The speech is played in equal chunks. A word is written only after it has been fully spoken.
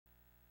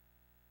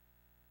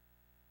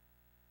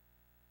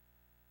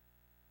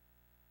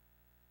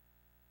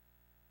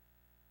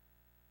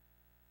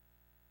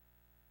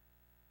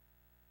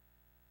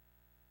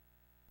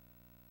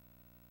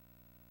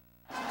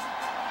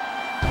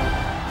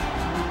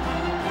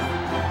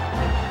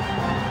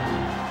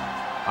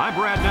I'm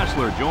Brad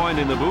Nessler, joined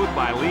in the booth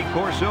by Lee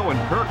Corso and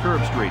Kirk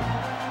Herbstreit.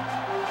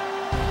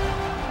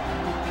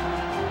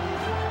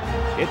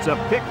 It's a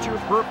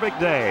picture-perfect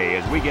day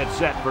as we get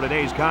set for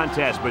today's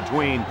contest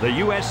between the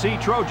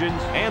USC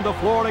Trojans and the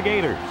Florida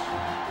Gators.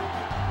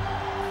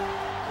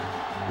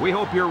 We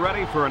hope you're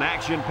ready for an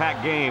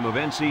action-packed game of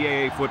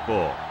NCAA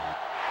football.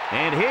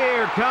 And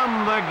here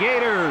come the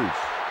Gators.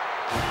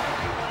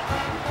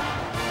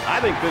 I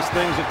think this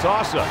thing's a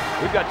toss-up.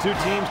 We've got two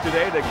teams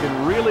today that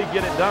can really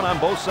get it done on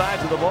both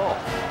sides of the ball.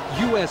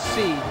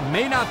 USC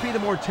may not be the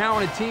more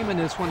talented team in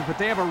this one, but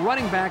they have a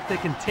running back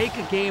that can take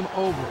a game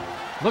over.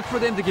 Look for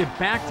them to get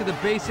back to the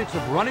basics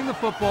of running the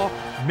football,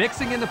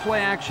 mixing in the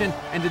play action,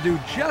 and to do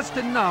just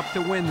enough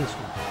to win this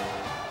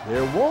one.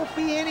 There won't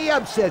be any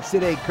upsets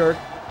today, Kirk.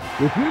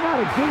 If you're not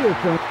a Gator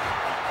fan...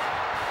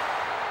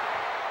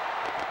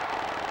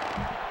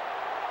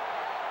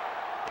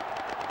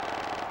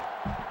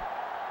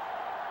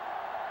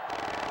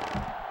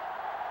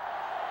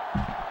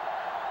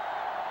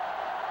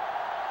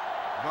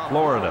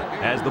 Florida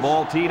has the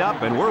ball teed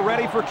up, and we're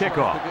ready for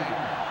kickoff.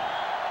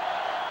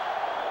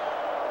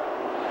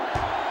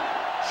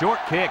 Short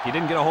kick. He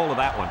didn't get a hold of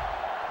that one.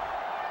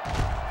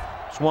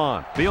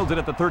 Swan fields it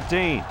at the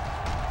 13.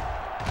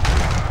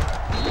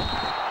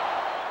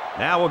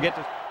 Now we'll get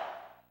to...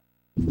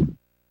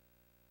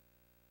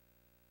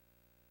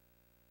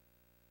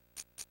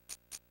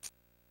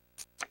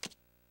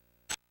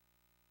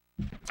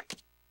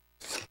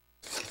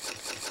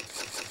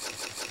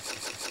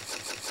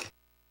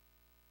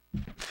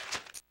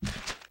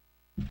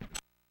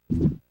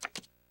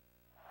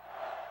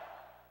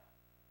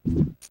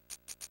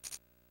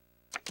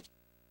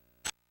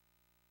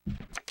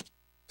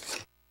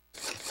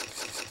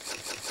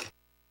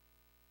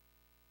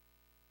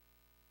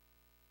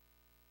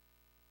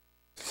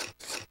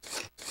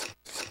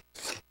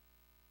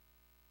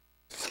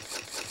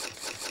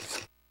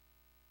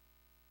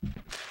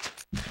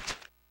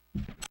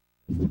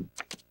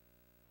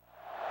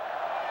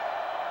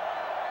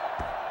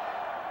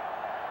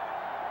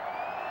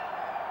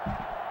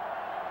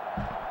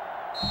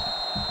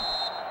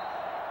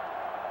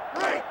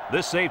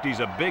 This safety's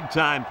a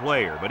big-time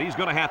player, but he's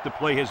going to have to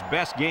play his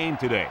best game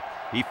today.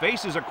 He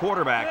faces a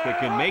quarterback that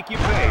can make you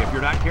pay if you're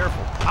not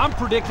careful. I'm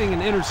predicting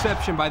an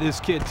interception by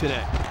this kid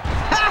today.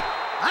 Ha!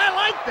 I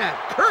like that.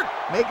 Kirk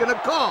making a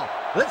call.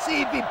 Let's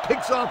see if he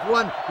picks off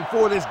one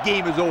before this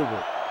game is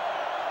over.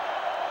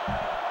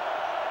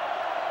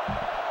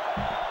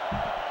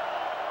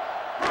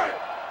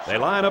 They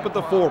line up at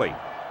the 40.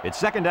 It's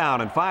second down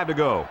and 5 to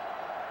go.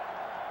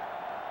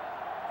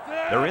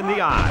 They're in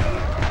the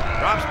eye.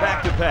 Drops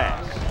back to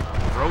pass.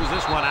 Throws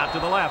this one out to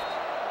the left.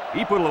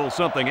 He put a little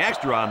something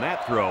extra on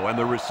that throw, and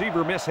the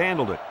receiver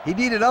mishandled it. He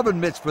needed oven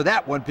mitts for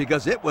that one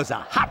because it was a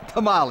hot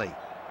tamale.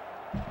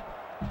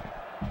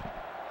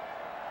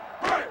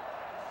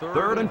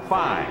 Third and 5.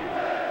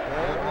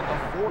 Ball on the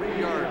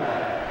 40-yard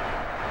line.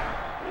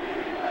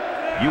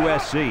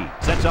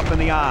 USC sets up in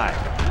the eye.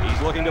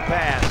 He's looking to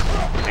pass,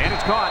 and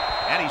it's caught,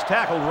 and he's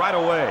tackled right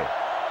away.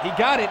 He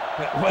got it,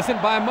 but it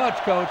wasn't by much,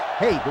 Coach.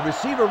 Hey, the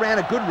receiver ran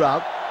a good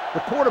route.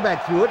 The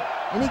quarterback threw it,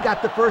 and he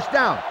got the first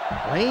down.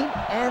 Plain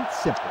and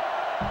simple.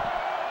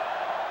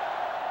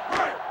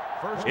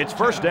 It's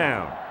first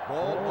down.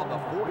 Ball on the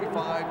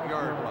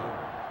 45-yard line.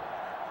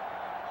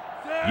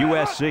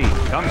 USC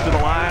comes to the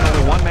line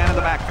with one man in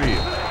the backfield.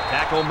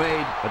 Tackle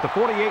made at the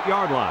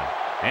 48-yard line.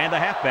 And the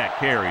halfback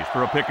carries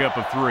for a pickup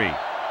of 3.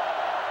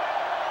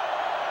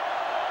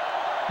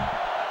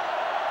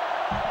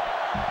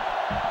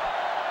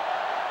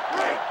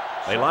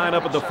 They line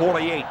up at the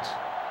 48.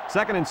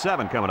 Second and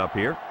 7 coming up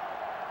here.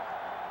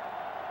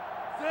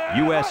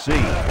 USC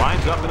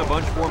lines up in a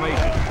bunch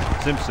formation.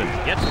 Simpson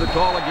gets the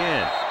call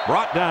again.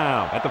 Brought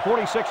down at the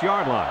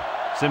 46-yard line.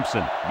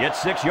 Simpson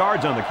gets 6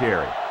 yards on the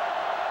carry.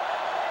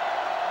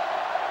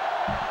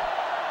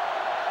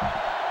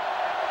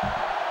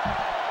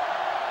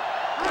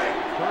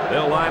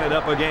 They'll line it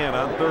up again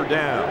on third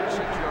down.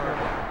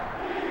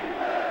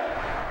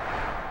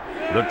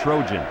 The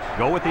Trojans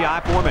go with the I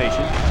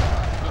formation.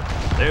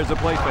 There's a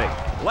play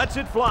fake. Lets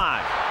it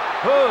fly.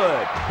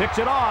 Hood picks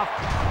it off.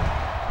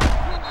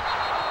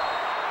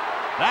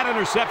 That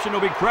interception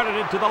will be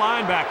credited to the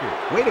linebacker.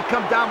 Way to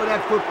come down with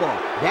that football.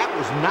 That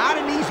was not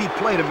an easy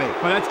play to make.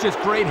 But that's just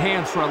great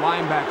hands for a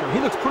linebacker. He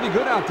looks pretty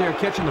good out there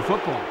catching the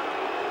football.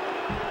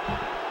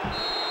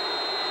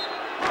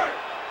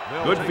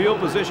 Good field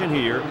position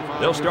here.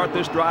 They'll start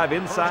this drive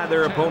inside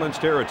their opponent's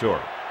territory.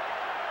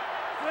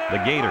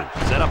 The Gators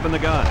set up in the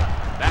gun.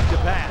 Back to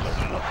pass.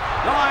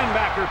 The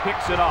linebacker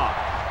picks it off.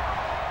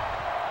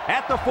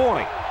 At the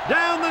 40.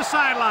 Down the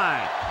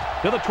sideline.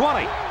 To the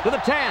 20. To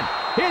the 10.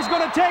 He's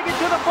going to take it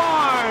to the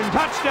barn.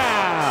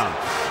 Touchdown.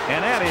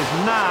 And that is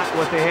not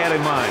what they had in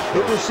mind.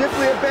 It was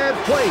simply a bad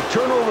play.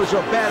 Turnovers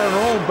are bad on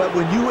their own, but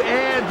when you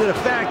add to the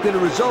fact that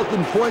it resulted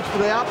in points for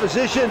the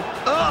opposition,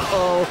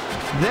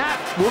 that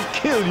will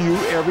kill you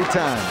every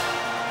time.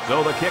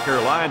 So the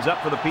kicker lines up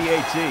for the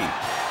PAT.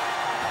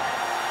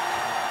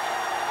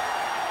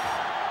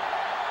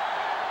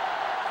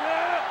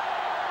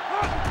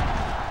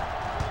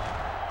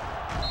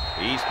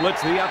 He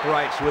splits the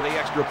uprights with the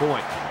extra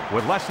point.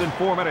 With less than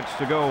 4 minutes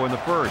to go in the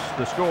first,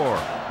 the score,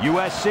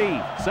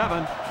 USC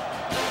 7,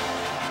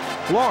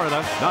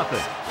 Florida nothing.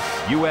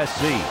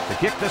 USC to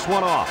kick this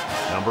one off.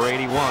 Number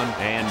 81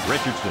 and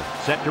Richardson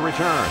set to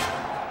return.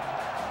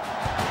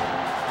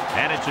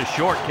 And it's a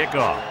short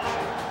kickoff.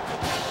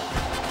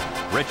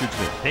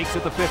 Richardson takes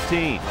it to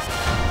 15.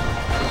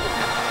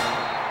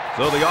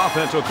 So the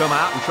offense will come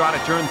out and try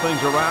to turn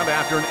things around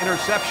after an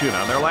interception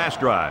on their last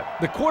drive.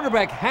 The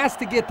quarterback has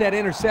to get that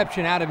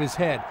interception out of his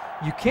head.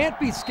 You can't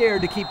be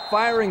scared to keep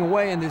firing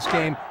away in this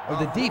game or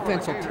the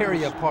defense will tear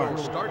you apart.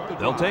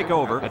 They'll take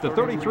over at the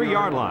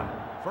 33-yard line.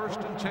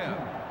 1st and 10.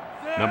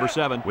 Number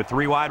 7 with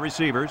 3 wide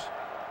receivers.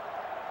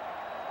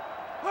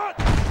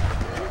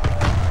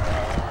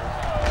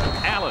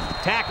 Allen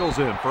tackles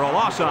him for a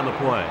loss on the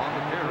play. On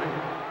the carry.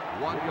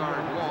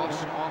 1-yard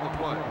loss on the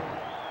play.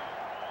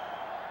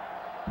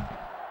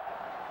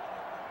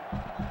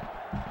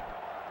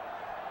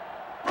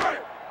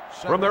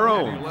 From their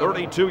own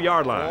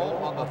 32-yard line.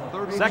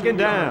 2nd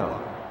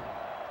down.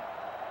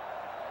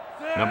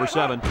 Number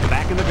 7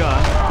 back in the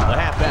gun. The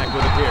halfback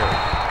with a carry.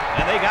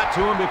 And they got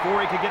to him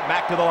before he could get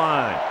back to the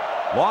line.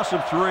 Loss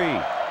of 3.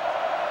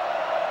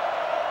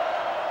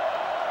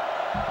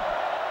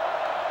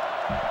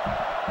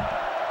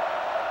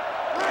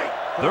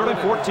 Third and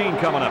 14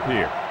 coming up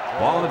here.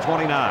 Ball on the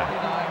 29.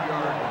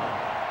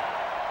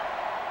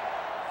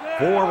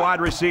 4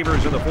 wide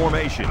receivers in the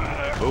formation.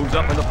 Moves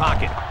up in the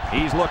pocket.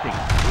 He's looking.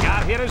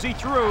 Got hit as he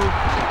threw.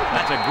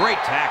 That's a great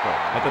tackle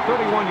at the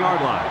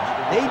 31-yard line.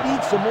 They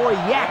need some more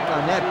yak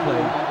on that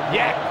play.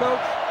 Yak, coach?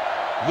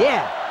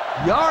 Yeah,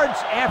 yards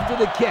after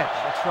the catch.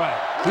 That's right.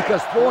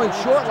 Because throwing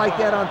short like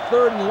that on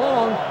 3rd and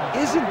long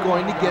isn't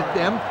going to get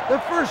them their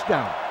first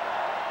down.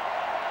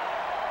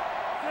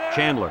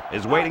 Chandler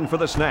is waiting for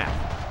the snap.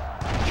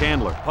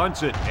 Chandler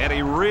punts it, and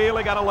he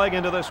really got a leg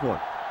into this one.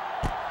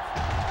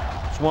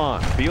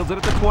 Swan fields it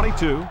at the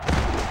 22.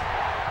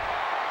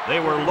 They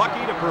were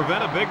lucky to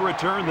prevent a big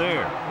return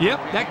there.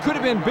 Yep, that could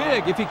have been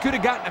big if he could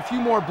have gotten a few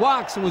more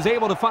blocks and was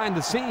able to find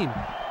the seam.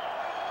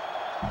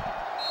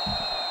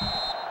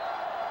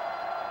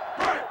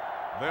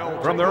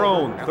 From their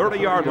own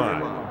 30-yard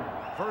line,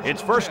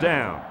 it's 1st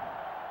down.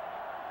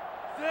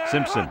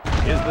 Simpson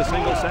is the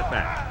single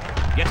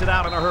setback. Gets it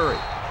out in a hurry.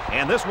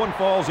 And this one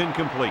falls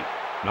incomplete.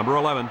 Number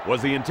 11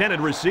 was the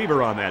intended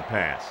receiver on that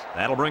pass.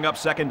 That'll bring up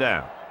 2nd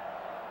down.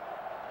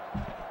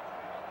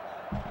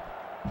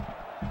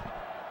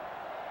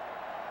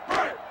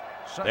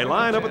 They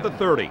line up at the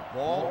 30.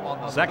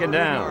 2nd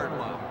down.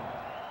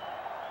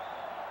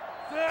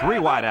 3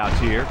 wideouts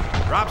here.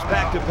 Drops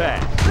back to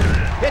pass.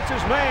 Hits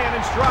his man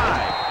in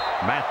stride.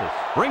 Mathis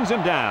brings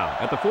him down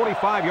at the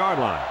 45-yard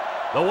line.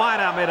 The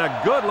wideout made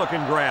a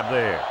good-looking grab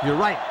there. You're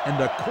right, and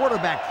the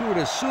quarterback threw it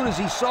as soon as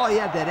he saw he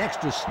had that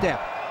extra step.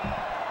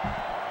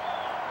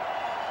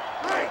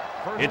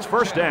 It's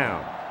 1st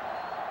down.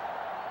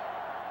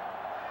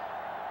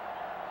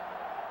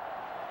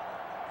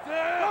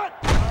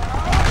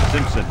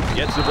 Simpson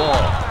gets the ball.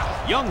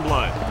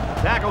 Youngblood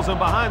tackles him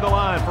behind the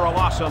line for a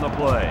loss on the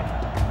play.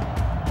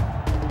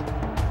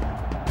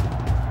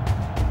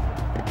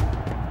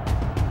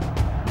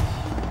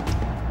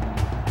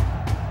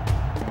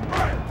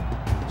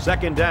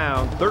 Second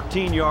down,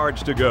 13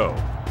 yards to go.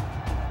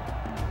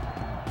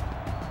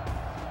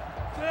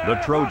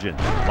 The Trojans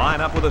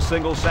line up with a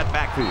single set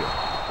backfield.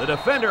 The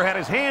defender had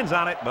his hands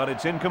on it, but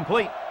it's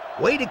incomplete.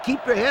 Way to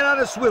keep your head on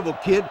a swivel,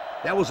 kid.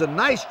 That was a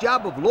nice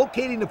job of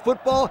locating the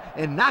football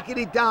and knocking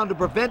it down to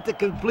prevent the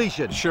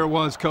completion. Sure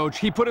was, Coach.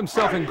 He put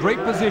himself in great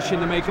position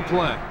to make a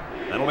play.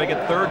 That'll make it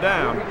 3rd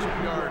down.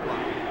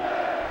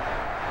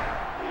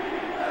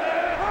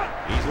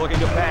 He's looking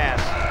to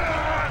pass.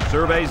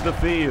 Surveys the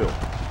field.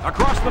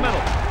 Across the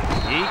middle.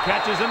 He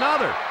catches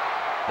another.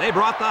 They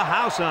brought the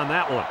house on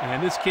that one.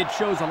 And this kid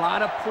shows a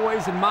lot of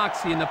poise and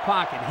moxie in the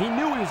pocket. He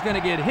knew he was going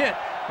to get hit,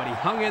 but he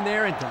hung in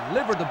there and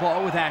delivered the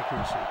ball with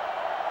accuracy.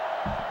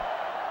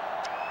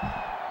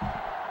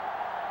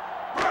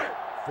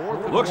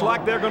 Looks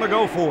like they're going to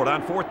go for it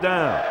on 4th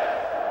down.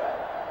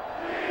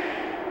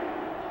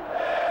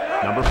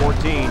 Number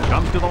 14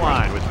 comes to the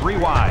line with 3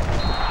 wide.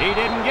 He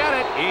didn't get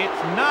it.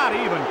 It's not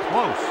even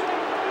close.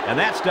 And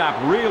that stop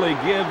really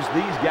gives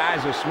these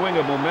guys a swing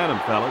of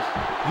momentum, fellas.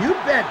 You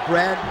bet,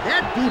 Brad.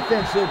 That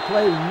defensive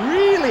play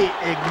really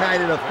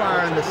ignited a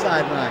fire on the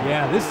sideline.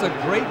 Yeah, this is a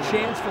great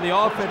chance for the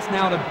offense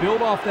now to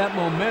build off that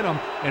momentum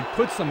and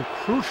put some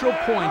crucial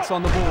points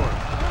on the board.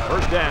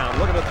 1st down,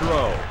 look at the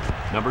throw.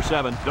 Number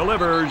 7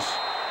 delivers,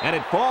 and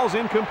it falls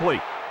incomplete.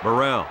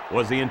 Burrell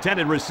was the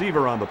intended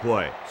receiver on the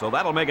play, so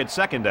that'll make it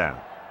 2nd down.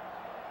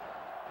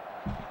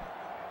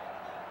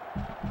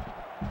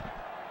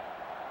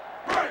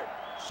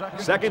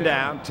 Second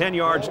down, 10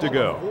 yards to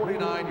go.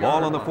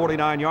 Ball on the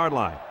 49-yard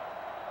line.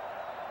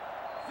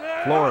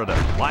 Florida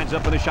lines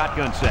up in a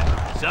shotgun set.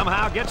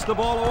 Somehow gets the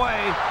ball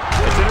away.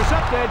 It's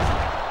intercepted.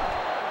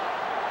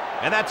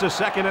 And that's a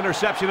 2nd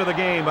interception of the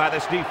game by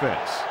this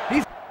defense.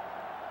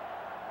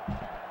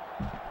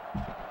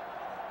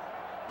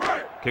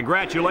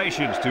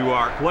 Congratulations to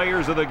our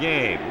players of the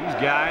game. These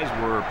guys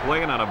were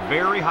playing on a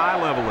very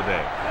high level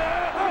today.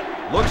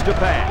 Looks to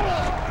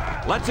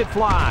pass. Lets it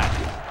fly.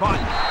 Caught.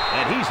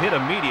 And he's hit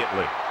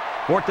immediately.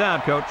 4th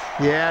down, Coach.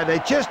 Yeah, they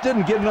just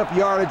didn't get enough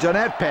yardage on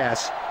that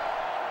pass.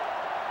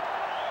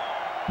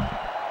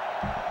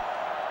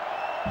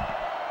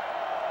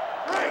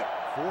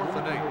 Fourth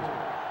and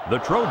 8. The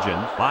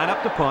Trojans line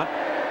up to punt.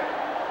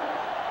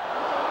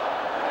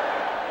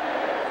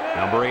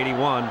 Number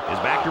 81 is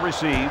back to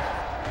receive.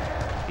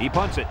 He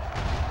punts it.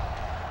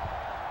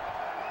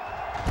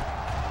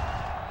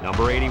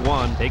 Number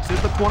 81 takes it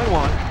to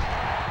 21.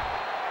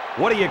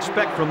 What do you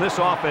expect from this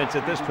offense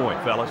at this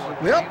point, fellas?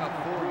 Well,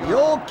 the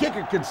old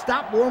kicker can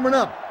stop warming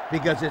up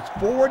because it's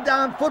 4th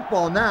down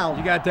football now.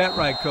 You got that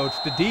right, Coach.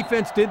 The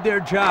defense did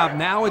their job.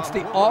 Now it's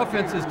the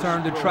offense's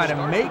turn to try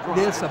to make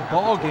this a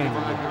ball game.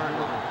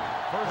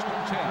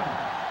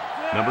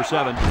 Number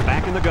 7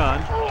 back in the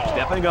gun,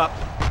 stepping up,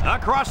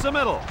 across the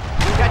middle,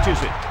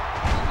 catches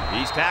it.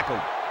 He's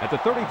tackled at the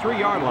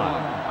 33-yard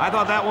line. I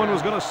thought that one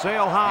was going to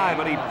sail high,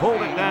 but he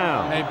pulled it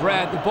down. Hey,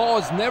 Brad, the ball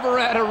is never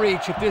out of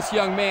reach if this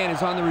young man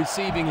is on the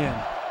receiving end.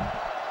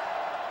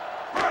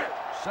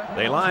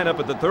 They line up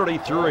at the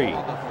 33.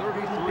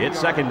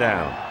 It's 2nd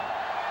down.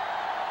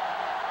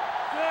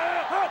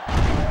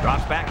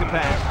 Drops back to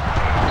pass.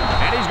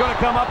 And he's going to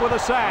come up with a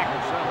sack.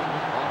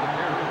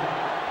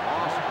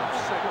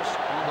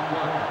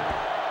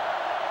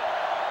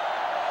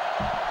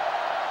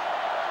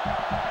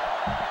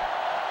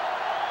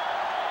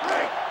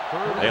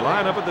 They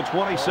line up at the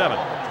 27.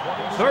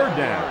 3rd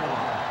down.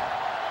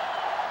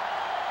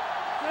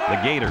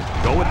 The Gators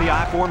go with the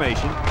I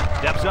formation.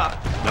 Steps up.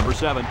 Number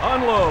 7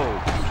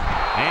 unloads.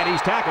 And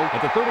he's tackled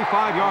at the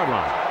 35-yard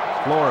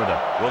line.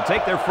 Florida will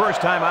take their first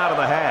time out of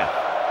the half.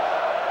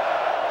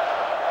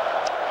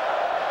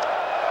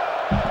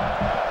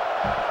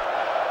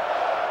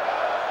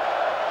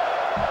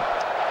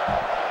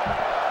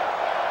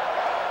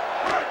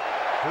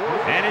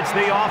 And it's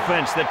the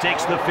offense that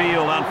takes the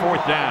field on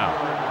 4th down.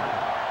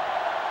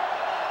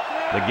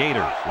 The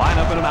Gators line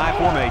up in an I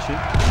formation.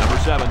 Number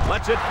 7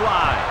 lets it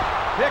fly.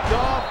 Picked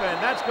off, and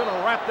that's going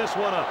to wrap this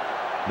one up.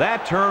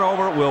 That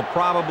turnover will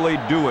probably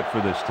do it for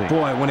this team.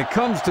 Boy, when it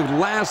comes to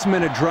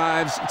last-minute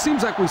drives, it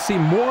seems like we see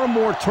more and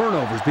more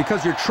turnovers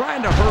because you're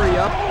trying to hurry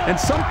up, and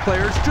some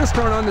players just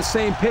aren't on the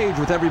same page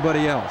with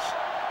everybody else.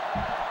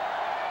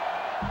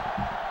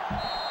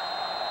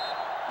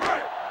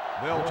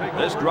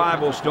 This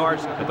drive will start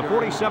at the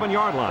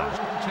 47-yard line.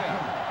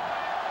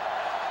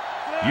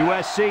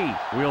 USC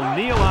will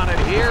kneel on it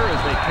here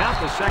as they count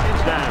the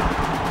seconds down.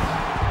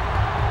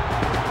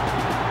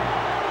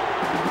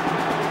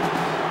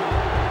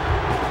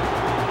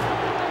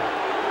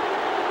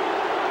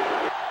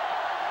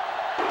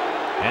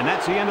 And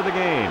that's the end of the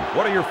game.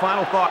 What are your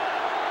final thoughts?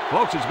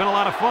 Folks, it's been a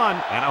lot of fun,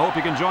 and I hope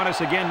you can join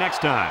us again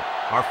next time.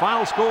 Our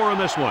final score in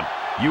this one,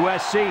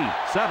 USC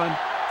 7,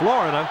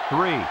 Florida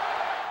 3.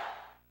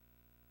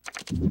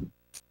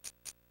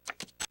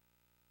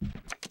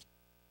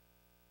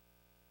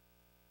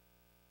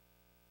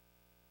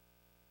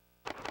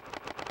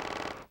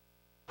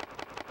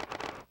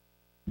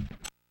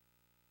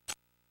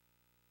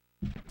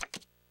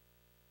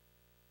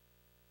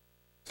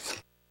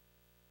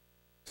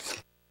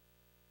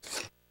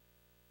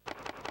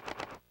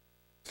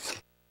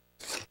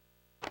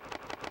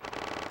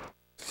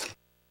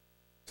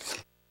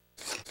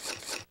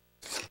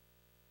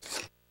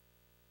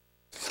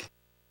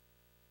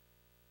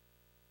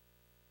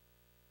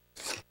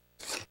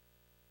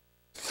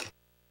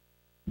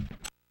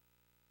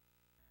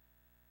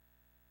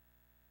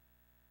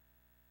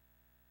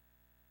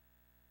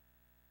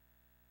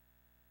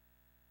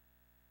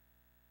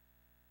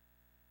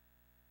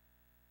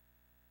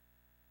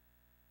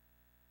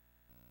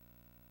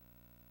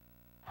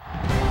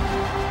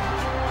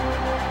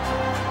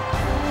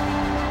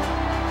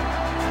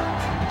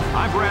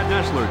 I'm Brad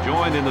Nessler,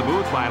 joined in the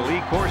booth by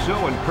Lee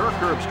Corso and Kirk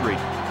Herbstreit.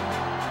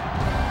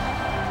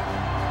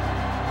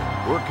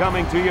 We're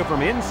coming to you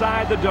from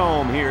inside the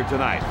dome here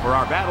tonight for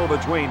our battle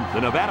between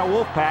the Nevada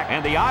Wolfpack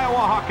and the Iowa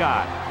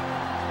Hawkeyes.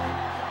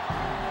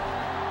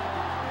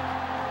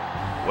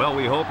 Well,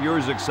 we hope you're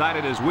as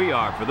excited as we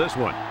are for this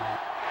one.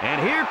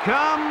 And here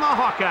come the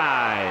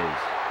Hawkeyes.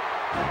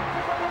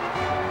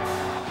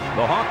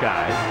 The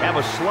Hawkeyes have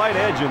a slight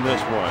edge in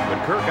this one,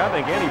 but Kirk, I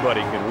think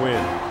anybody can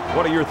win.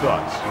 What are your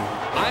thoughts?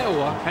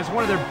 Iowa has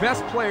one of their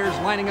best players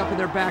lining up in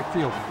their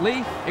backfield.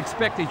 Lee,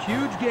 expect a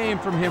huge game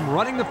from him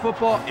running the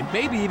football and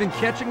maybe even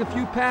catching a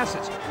few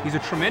passes. He's a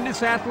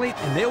tremendous athlete,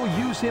 and they will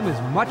use him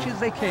as much as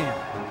they can.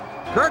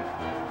 Kirk,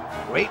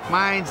 great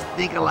minds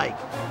think alike.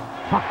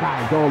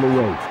 Hawkeyes all the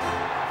way.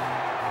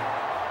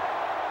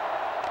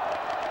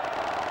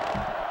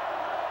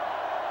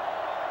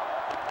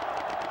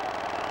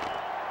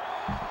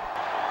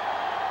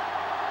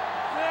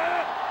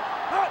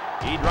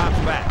 He drops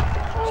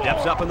back,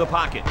 steps up in the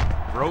pocket,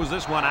 throws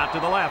this one out to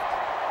the left.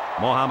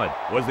 Mohammed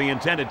was the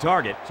intended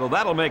target, so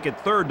that'll make it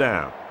 3rd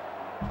down.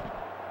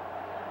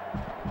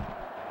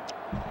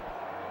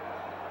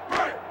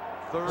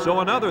 So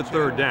another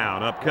third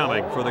down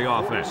upcoming for the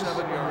offense.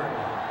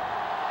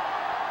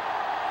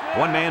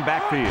 One man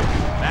backfield.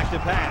 Back to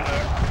pass.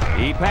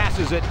 He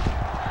passes it.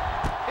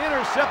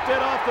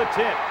 Intercepted off the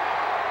tip.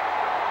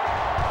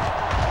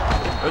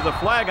 There's a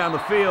flag on the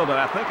field, and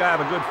I think I have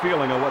a good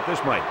feeling of what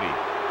this might be.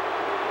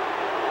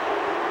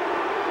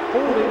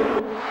 Holding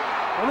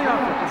on the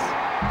offense.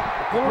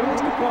 The penalty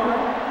is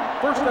declined.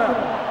 First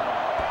down.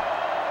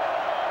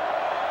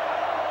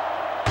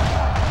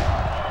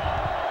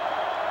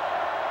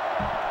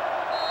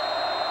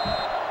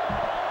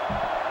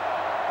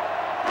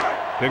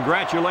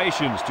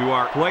 Congratulations to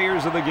our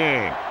players of the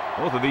game.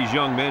 Both of these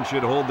young men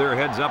should hold their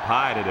heads up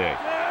high today.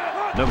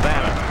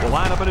 Nevada will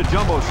line up in a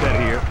jumbo set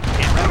here.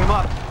 Can't wrap him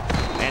up.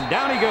 And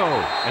down he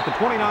goes at the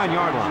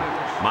 29-yard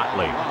line.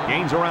 Motley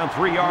gains around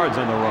 3 yards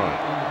on the run.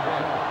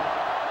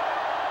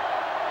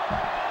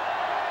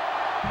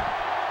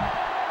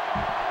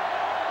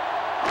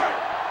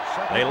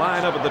 They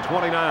line up at the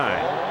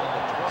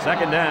 29.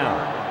 Second down.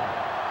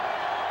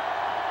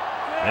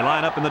 They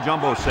line up in the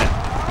jumbo set.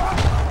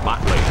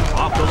 Motley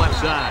off the left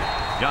side.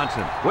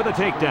 Johnson with a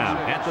takedown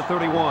at the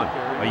 31.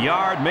 A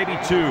yard, maybe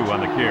 2 on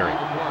the carry.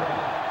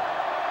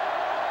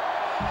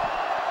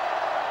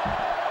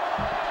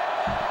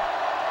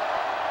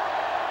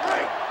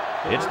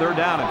 It's third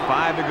down and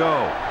 5 to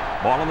go.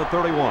 Ball on the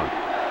 31.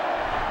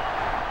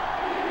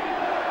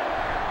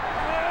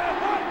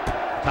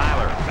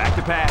 Tyler back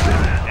to pass.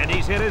 And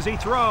he's hit as he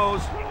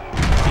throws.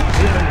 He's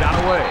hit and got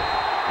away.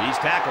 He's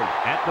tackled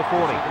at the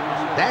 40.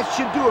 That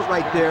should do it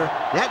right there.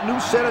 That new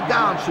set of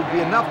downs should be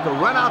enough to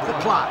run out the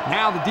clock.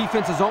 Now the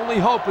defense's only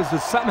hope is to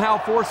somehow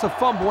force a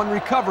fumble and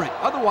recover it.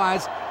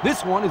 Otherwise,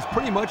 this one is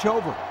pretty much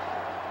over.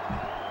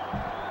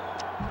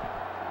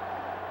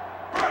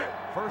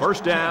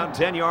 First down,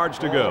 10 yards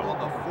to go.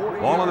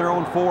 Ball on their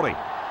own 40.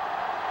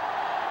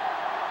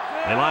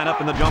 They line up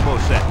in the jumbo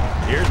set.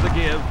 Here's the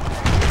give.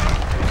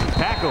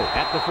 Tackle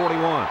at the 41.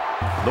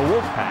 The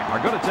Wolfpack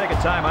are going to take a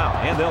timeout,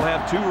 and they'll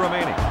have 2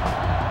 remaining.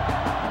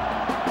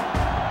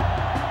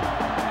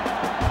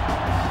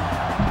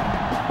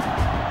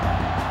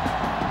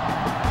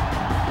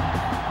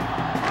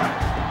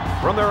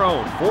 From their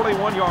own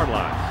 41-yard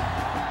line.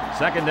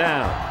 Second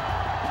down.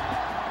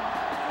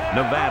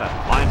 Nevada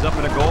lines up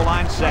in a goal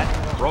line set.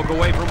 Broke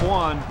away from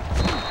one.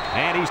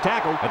 And he's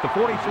tackled at the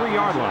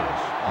 43-yard line.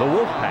 The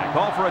Wolfpack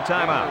call for a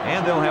timeout,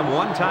 and they'll have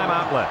 1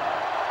 timeout left.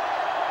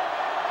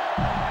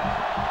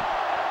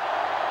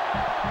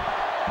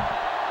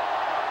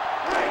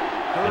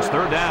 It's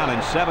third down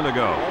and 7 to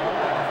go.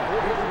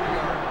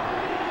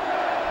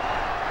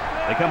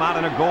 They come out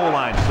in a goal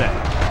line set.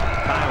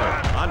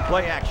 Tyler on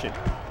play action.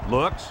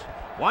 Looks.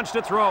 Wants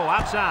to throw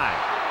outside.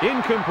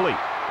 Incomplete.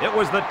 It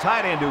was the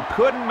tight end who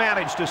couldn't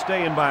manage to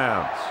stay in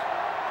bounds.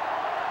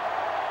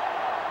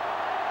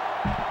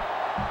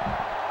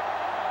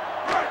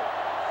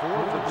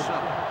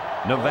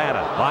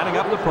 Nevada lining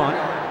up the punt.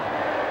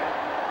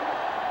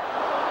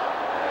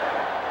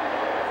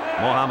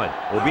 Mohammed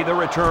will be the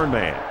return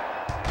man.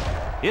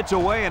 It's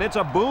away, and it's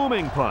a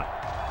booming punt.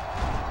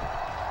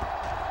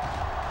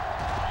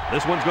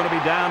 This one's going to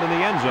be down in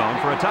the end zone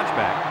for a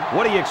touchback.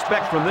 What do you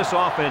expect from this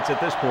offense at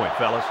this point,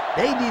 fellas?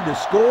 They need to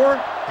score,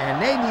 and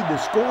they need to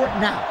score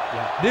now.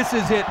 Yeah, this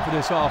is it for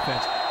this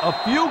offense. A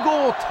field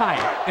goal tie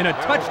and a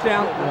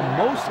touchdown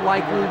will most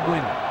likely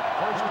win it.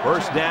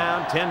 First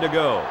down, 10 to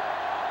go.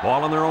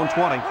 Ball on their own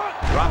 20.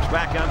 Drops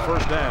back on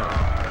first down.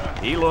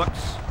 He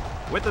looks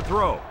with the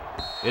throw.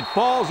 It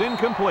falls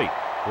incomplete.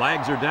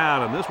 Flags are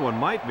down, and this one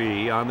might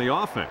be on the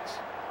offense.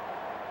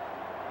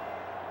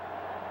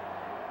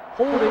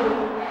 Holding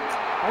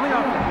on the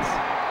offense.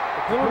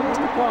 The penalty is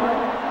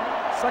declined.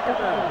 Second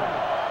down.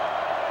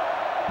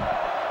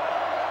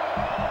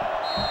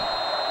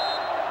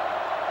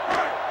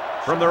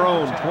 From their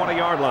own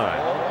 20-yard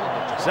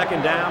line.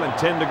 Second down and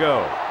 10 to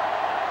go.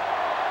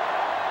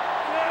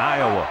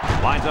 Iowa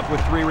lines up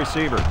with 3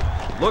 receivers.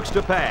 Looks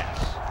to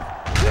pass.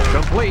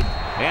 Complete.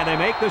 And they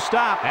make the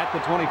stop at the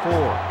 24.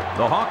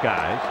 The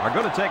Hawkeyes are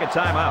going to take a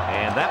timeout,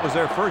 and that was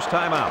their first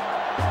timeout.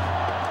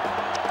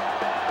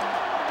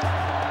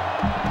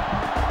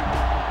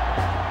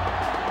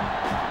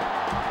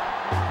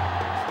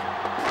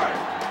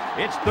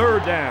 It's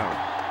third down.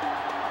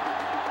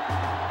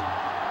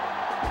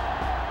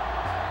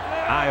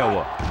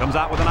 Iowa comes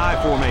out with an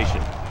I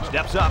formation.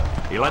 Steps up.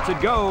 He lets it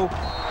go.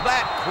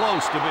 That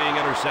close to being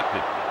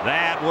intercepted.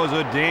 That was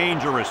a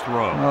dangerous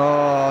throw.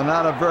 Oh,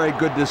 not a very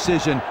good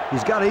decision.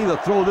 He's got to either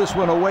throw this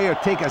one away or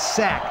take a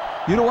sack.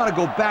 You don't want to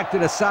go back to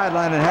the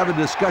sideline and have a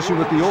discussion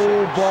with the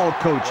old ball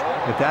coach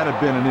if that had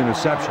been an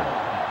interception.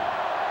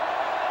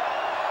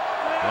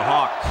 The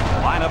Hawks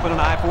line up in an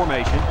I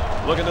formation.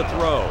 Looking to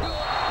throw.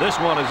 This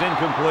one is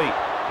incomplete.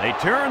 They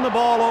turn the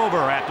ball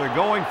over after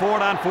going for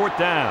it on fourth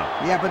down.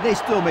 Yeah, but they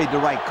still made the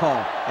right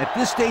call. At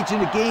this stage in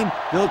the game,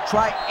 they'll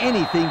try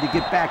anything to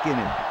get back in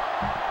it.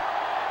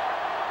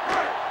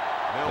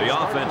 The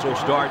offense will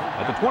start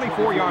at the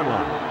 24-yard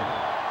line.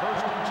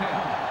 First and 10.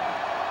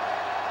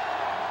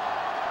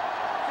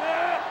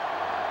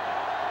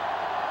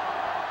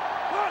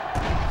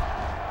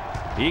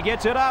 He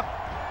gets it up.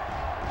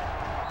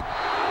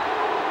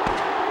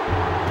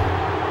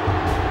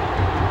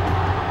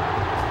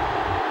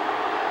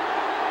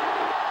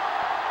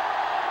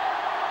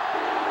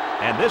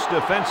 And this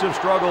defensive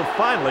struggle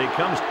finally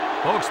comes.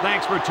 Folks,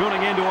 thanks for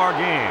tuning into our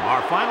game.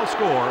 Our final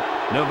score,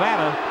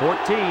 Nevada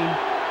 14,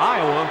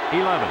 Iowa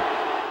 11.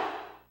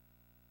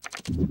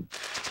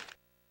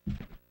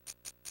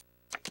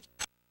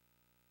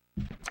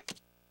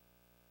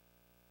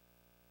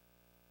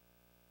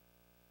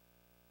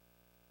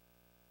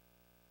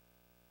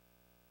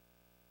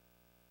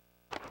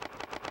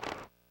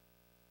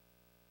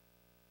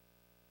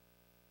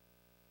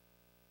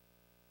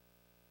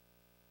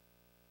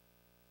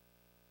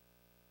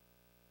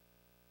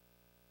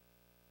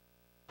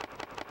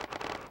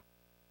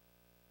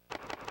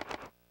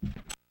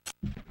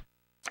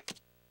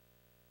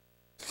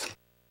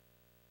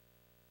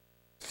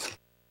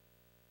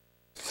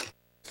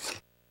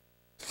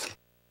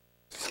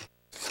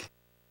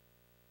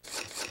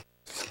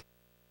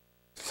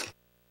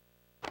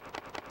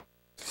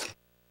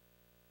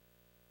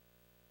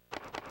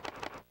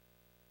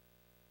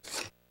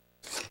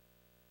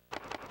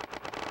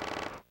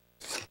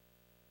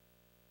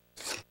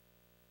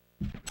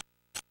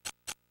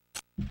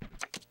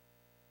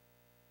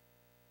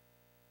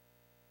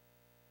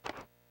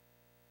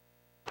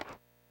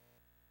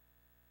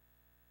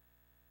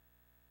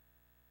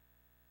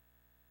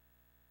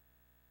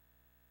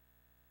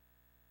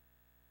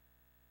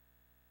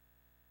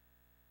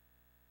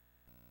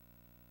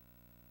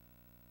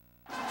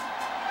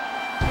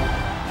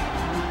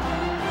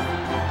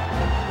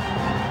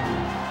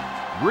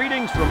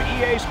 Greetings from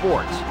EA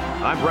Sports.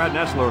 I'm Brad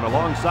Nessler, and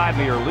alongside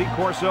me are Lee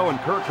Corso and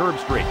Kirk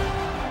Herbstreit.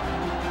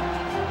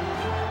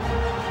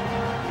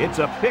 It's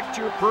a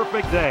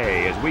picture-perfect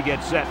day as we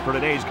get set for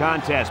today's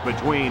contest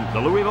between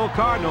the Louisville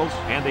Cardinals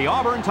and the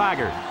Auburn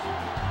Tigers.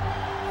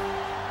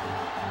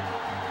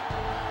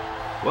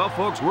 Well,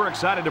 folks, we're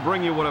excited to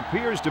bring you what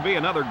appears to be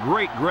another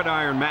great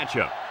gridiron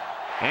matchup.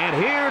 And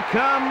here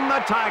come the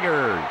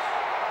Tigers.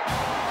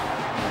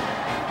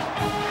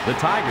 The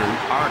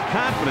Tigers are a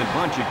confident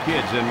bunch of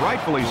kids, and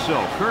rightfully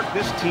so. Kirk,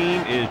 this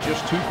team is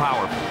just too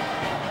powerful.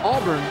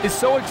 Auburn is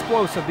so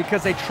explosive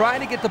because they try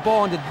to get the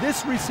ball into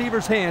this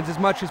receiver's hands as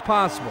much as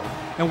possible.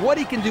 And what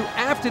he can do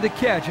after the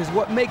catch is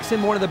what makes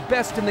him one of the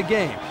best in the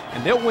game.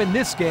 And they'll win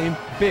this game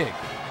big.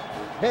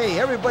 Hey,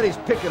 everybody's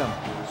picking them,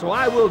 so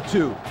I will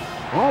too.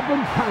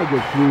 Auburn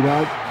Tigers,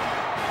 sweetheart.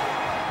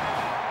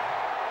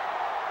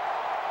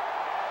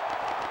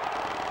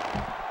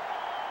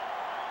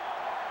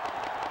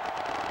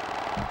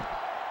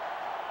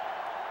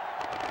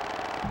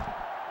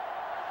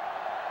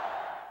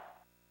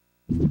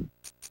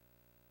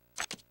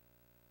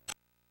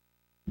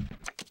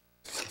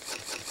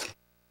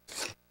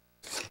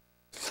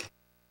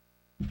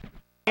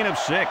 Of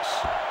 6.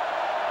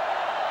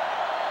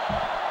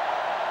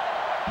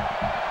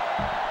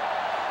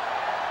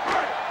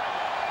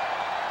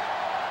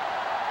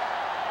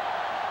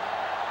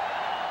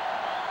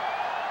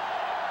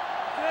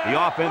 The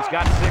offense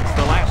got 6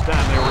 the last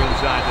time they were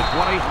inside the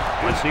 20.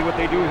 Let's see what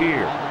they do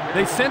here.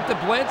 They sent the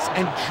blitz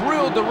and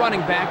drilled the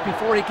running back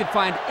before he could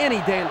find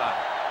any daylight.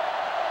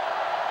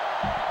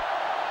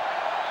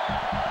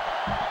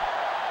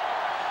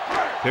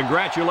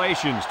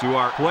 Congratulations to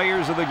our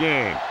players of the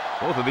game.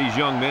 Both of these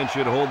young men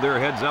should hold their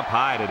heads up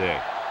high today.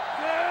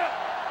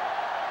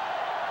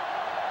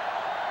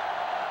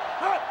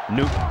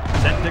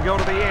 Newton set to go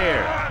to the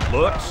air.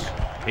 Looks.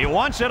 He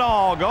wants it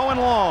all, going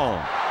long.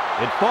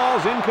 It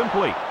falls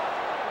incomplete.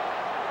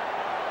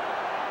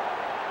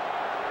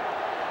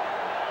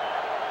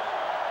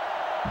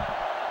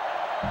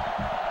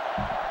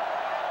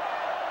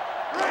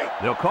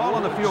 They'll call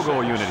on the field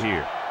goal unit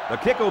here. The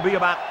kick will be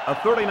about a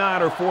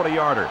 39 or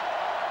 40-yarder.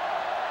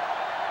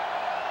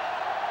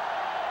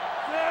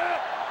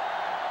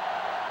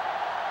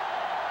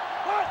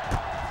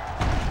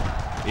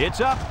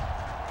 It's up,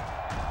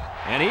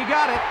 and he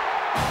got it.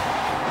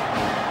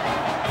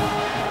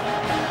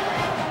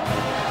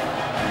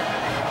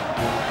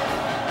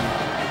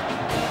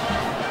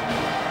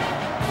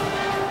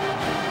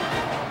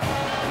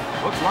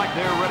 Looks like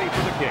they're ready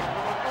for the kick.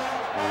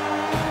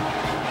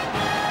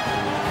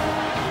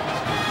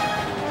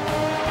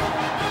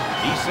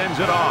 He sends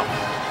it off.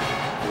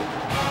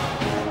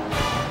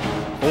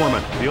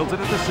 Foreman fields it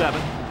at the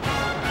 7.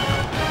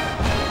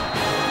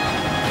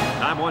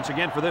 Time once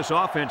again for this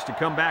offense to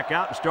come back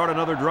out and start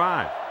another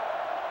drive.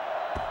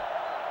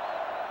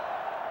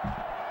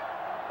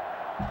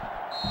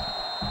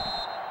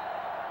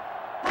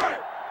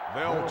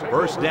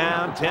 First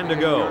down, 10 to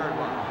go.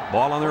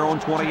 Ball on their own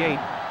 28.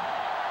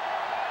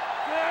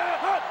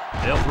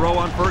 They'll throw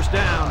on first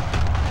down.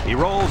 He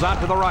rolls out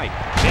to the right.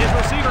 His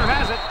receiver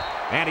has it,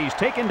 and he's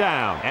taken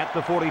down at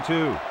the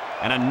 42.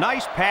 And a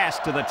nice pass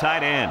to the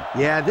tight end.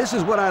 Yeah, this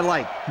is what I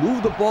like.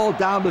 Move the ball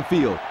down the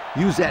field.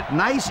 Use that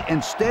nice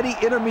and steady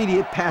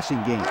intermediate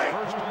passing game.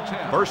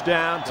 First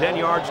down, 10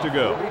 yards to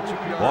go.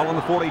 Ball on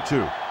the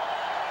 42.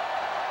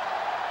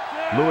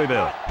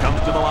 Louisville comes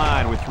to the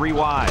line with 3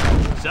 wide.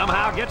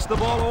 Somehow gets the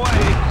ball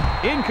away.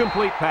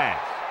 Incomplete pass.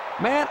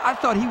 Man, I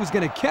thought he was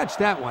going to catch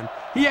that one.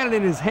 He had it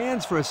in his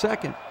hands for a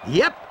second.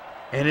 Yep.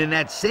 And in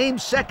that same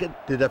second,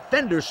 the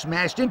defender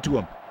smashed into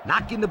him,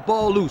 knocking the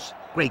ball loose.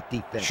 Great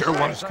defense. Sure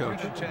was,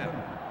 Coach.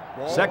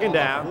 Second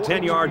down,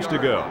 10 yards to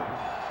go.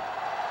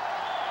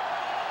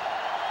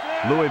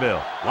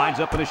 Louisville lines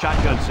up in a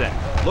shotgun set.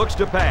 Looks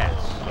to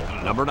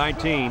pass. Number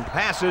 19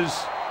 passes.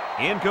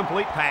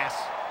 Incomplete pass.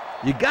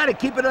 You got to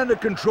keep it under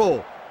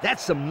control.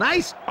 That's some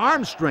nice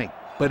arm strength,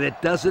 but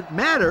it doesn't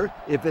matter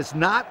if it's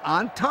not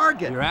on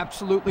target. You're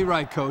absolutely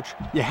right, Coach.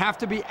 You have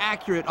to be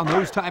accurate on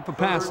those type of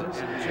passes.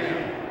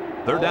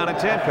 Third down and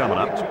 10 coming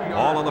up.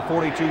 All on the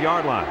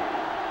 42-yard line.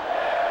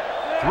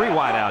 3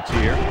 wideouts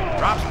here.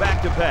 Drops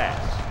back to pass.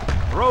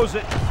 Throws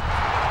it.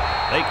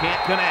 They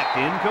can't connect.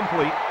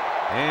 Incomplete.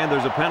 And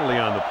there's a penalty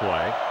on the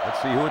play.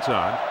 Let's see who it's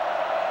on.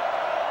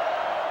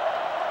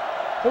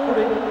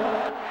 Holding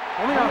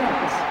on the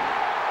offense.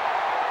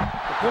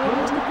 The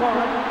penalty is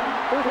declined.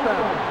 Fourth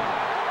down.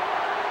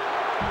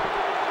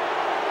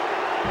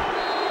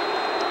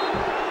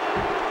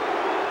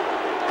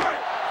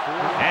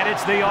 And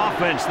it's the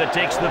offense that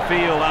takes the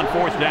field on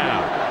fourth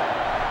down.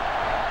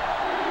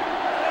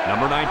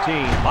 Number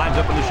 19 lines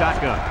up in the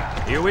shotgun.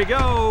 Here we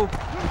go.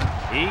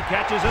 He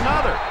catches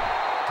another.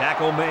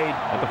 Tackle made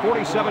at the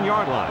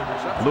 47-yard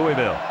line.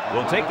 Louisville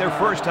will take their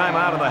first time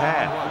out of the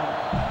half.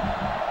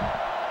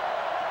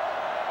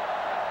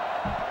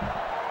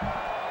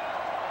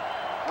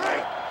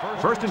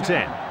 First and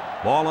 10.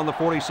 Ball on the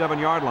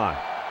 47-yard line.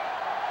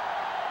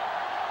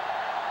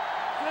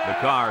 The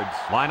Cards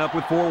line up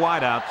with 4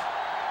 wideouts.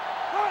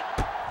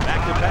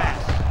 Back to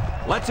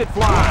pass. Lets it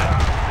fly.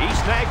 He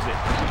snags it.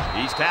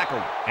 He's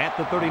tackled at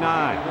the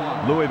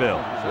 39. Louisville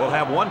will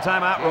have 1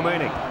 timeout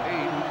remaining.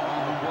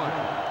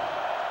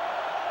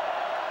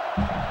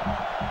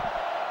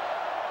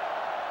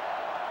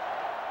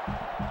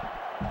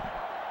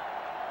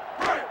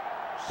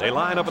 They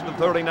line up at the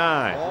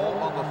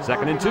 39.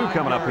 Second and 2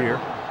 coming up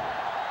here.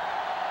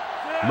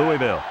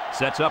 Louisville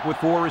sets up with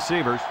 4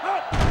 receivers.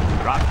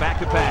 Drops back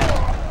to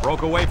pass.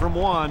 Broke away from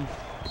 1.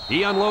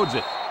 He unloads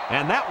it.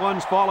 And that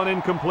one's fallen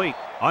incomplete.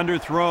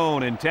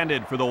 Underthrown,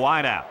 intended for the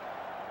wideout.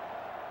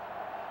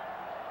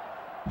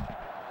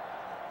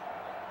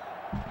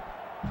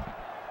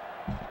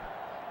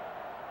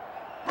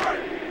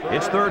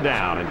 It's third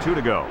down and 2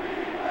 to go.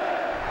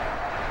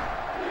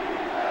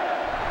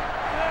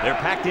 They're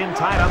packed in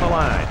tight on the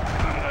line.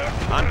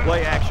 On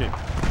play action.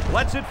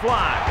 Lets it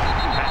fly.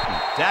 Patton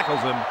tackles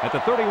him at the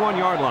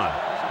 31-yard line.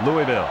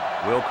 Louisville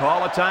will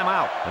call a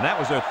timeout. And that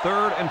was their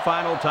third and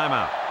final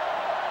timeout.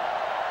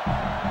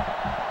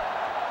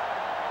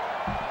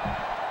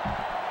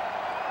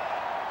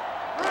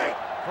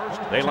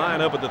 They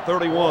line up at the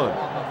 31.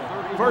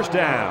 First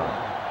down.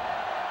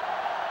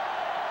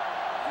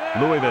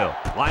 Louisville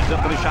lines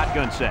up in a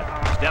shotgun set.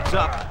 Steps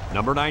up.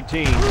 Number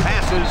 19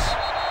 passes.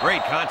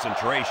 Great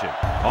concentration.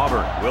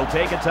 Auburn will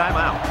take a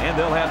timeout, and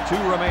they'll have 2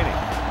 remaining.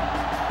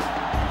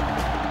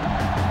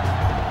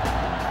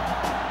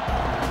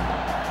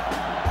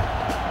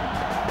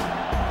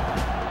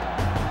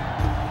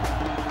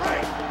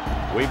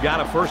 We've got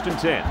a first and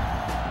 10.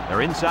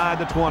 They're inside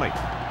the 20.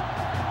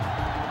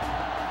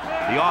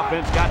 The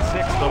offense got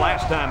 6 the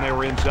last time they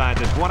were inside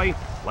the 20.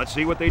 Let's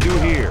see what they do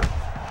here.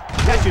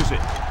 Catches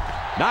it.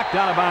 Knocked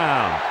out of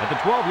bounds at the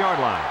 12-yard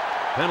line.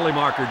 Penalty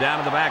marker down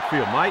in the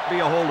backfield. Might be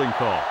a holding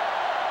call.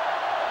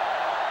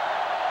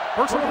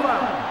 Personal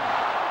foul.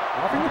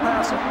 Roughing the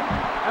passer.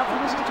 After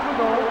this to the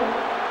goal.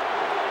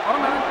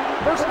 Automatic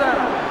first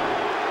down.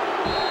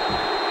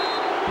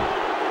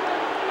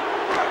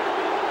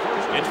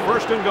 It's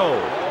first and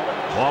goal.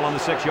 Ball on the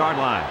 6-yard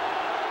line.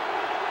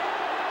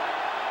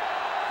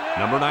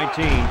 Number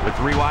 19 with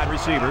 3 wide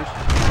receivers.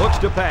 Looks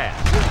to pass.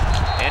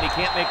 And he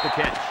can't make the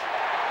catch.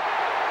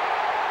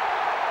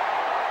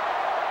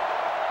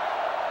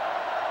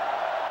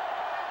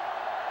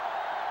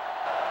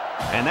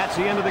 And that's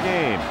the end of the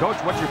game. Coach,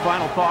 what's your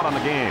final thought on the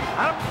game?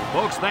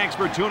 Folks, thanks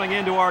for tuning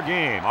into our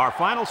game. Our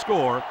final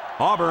score,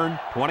 Auburn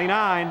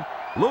 29,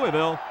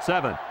 Louisville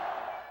 7.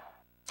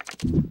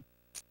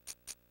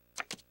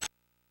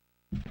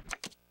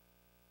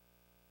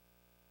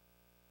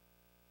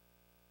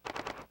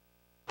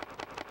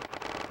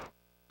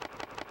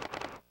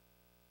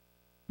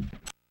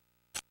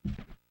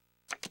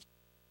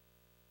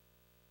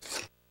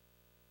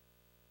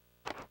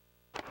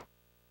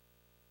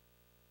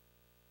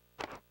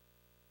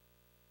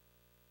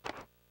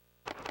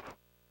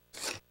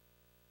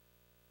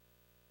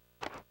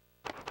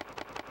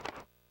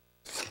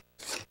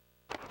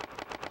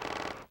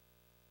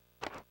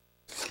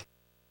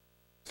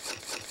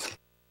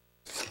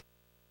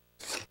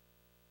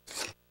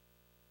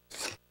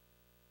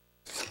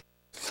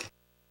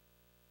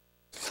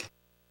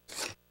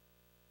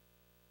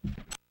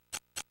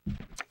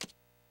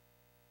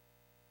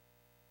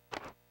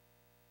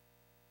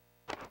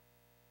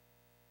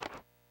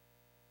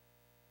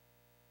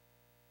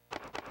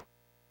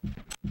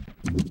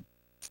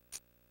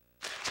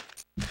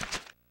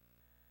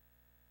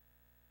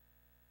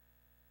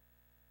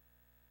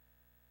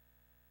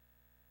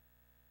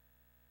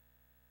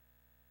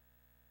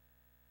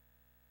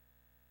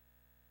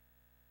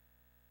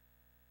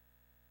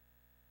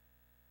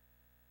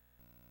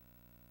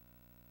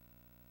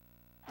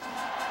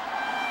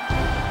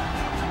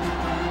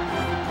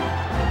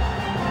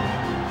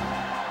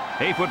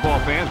 Hey, football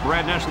fans,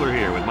 Brad Nessler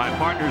here with my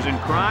partners in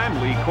crime,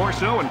 Lee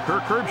Corso and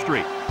Kirk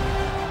Herbstreit.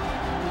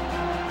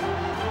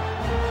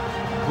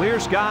 Clear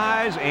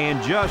skies and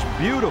just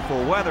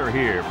beautiful weather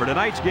here for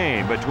tonight's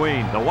game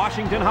between the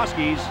Washington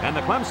Huskies and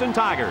the Clemson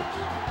Tigers.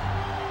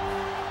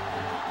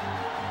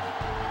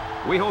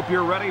 We hope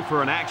you're ready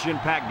for an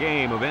action-packed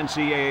game of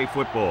NCAA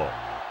football.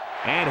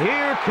 And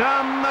here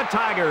come the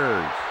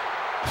Tigers.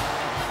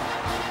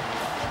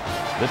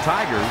 The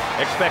Tigers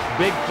expect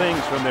big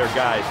things from their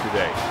guys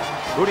today.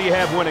 Who do you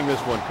have winning this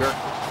one, Kirk?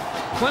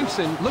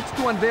 Clemson looks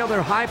to unveil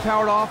their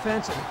high-powered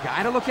offense, and the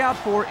guy to look out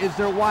for is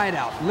their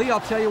wideout. Lee, I'll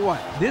tell you what,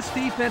 this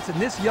defense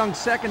and this young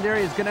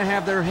secondary is going to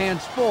have their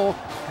hands full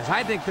because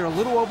I think they're a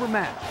little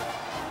overmatched.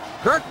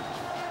 Kirk,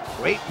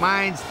 great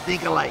minds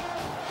think alike.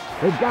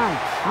 Hey, guys,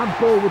 I'm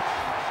going with...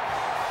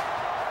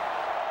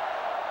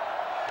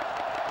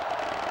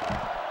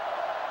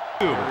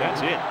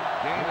 That's it.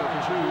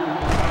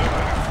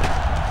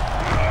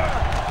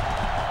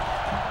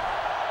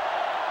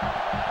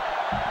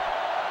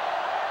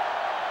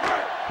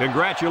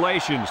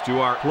 Congratulations to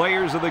our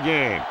players of the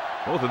game.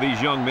 Both of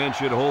these young men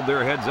should hold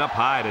their heads up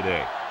high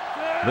today.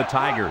 The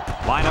Tigers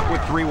line up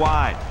with 3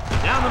 wide.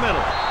 Down the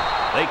middle.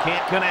 They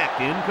can't connect.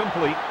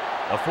 Incomplete.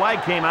 A flag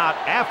came out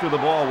after the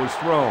ball was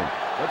thrown.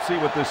 Let's see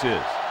what this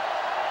is.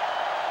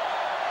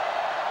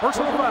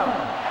 Personal foul.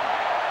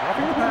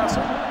 Roughing the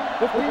passer.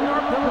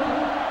 15-yard penalty.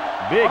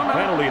 Big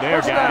penalty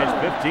there, guys.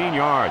 15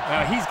 yards.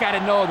 He's got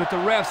to know that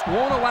the refs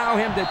won't allow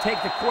him to take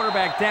the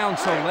quarterback down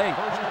so late.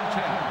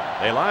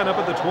 They line up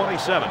at the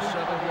 27.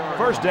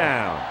 First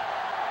down.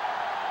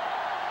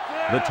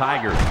 The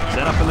Tigers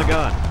set up in the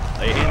gun.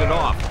 They hand it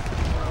off.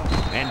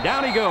 And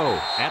down he goes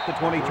at the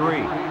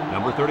 23.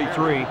 Number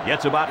 33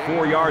 gets about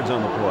 4 yards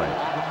on the play.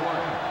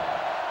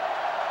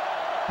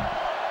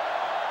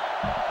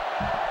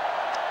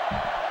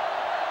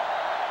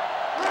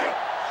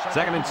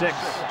 Second and 6.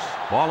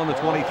 Ball on the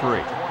 23.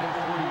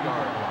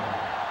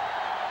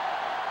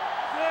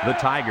 The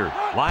Tigers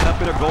line up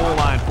in a goal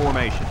line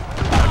formation.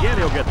 Again,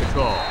 he'll get the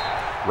call.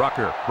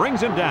 Rucker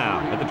brings him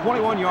down at the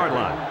 21-yard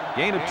line.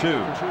 Gain of 2.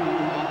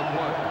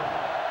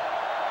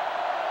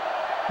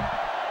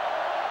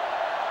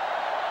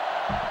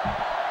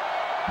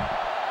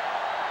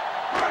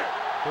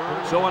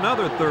 So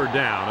another third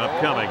down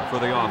upcoming for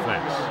the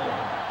offense.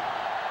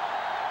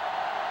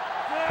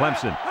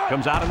 Clemson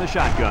comes out in the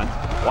shotgun.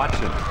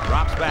 Watson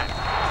drops back.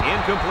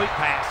 Incomplete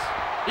pass.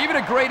 Even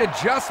a great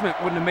adjustment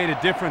wouldn't have made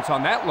a difference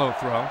on that low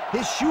throw.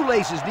 His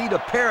shoelaces need a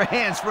pair of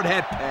hands for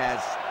that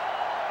pass.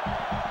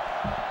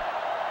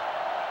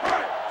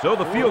 So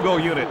the field goal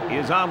unit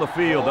is on the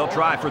field. They'll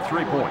try for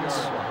 3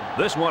 points.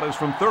 This one is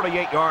from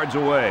 38 yards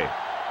away.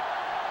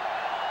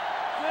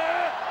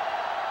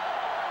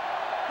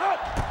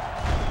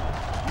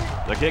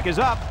 The kick is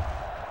up.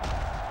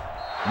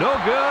 No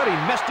good. He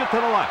missed it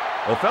to the left.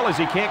 Well, fellas,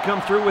 he can't come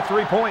through with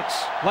 3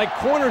 points. Like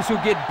corners who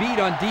get beat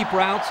on deep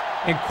routes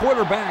and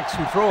quarterbacks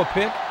who throw a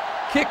pick,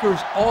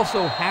 kickers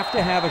also have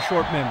to have a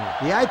short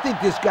memory. Yeah, I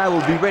think this guy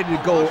will be ready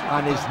to go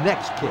on his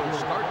next kick.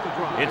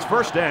 It's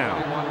first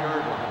down.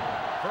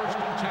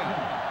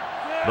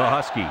 The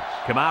Huskies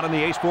come out in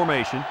the ace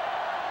formation.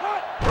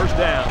 First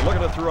down, look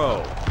at the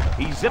throw.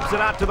 He zips it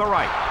out to the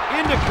right.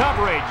 Into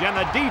coverage, and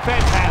the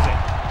defense has it.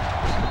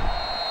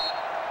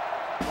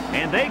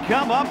 And they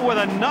come up with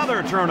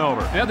another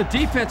turnover. Yeah, the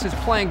defense is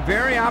playing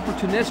very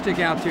opportunistic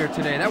out there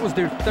today. That was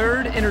their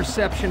 3rd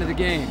interception of the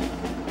game.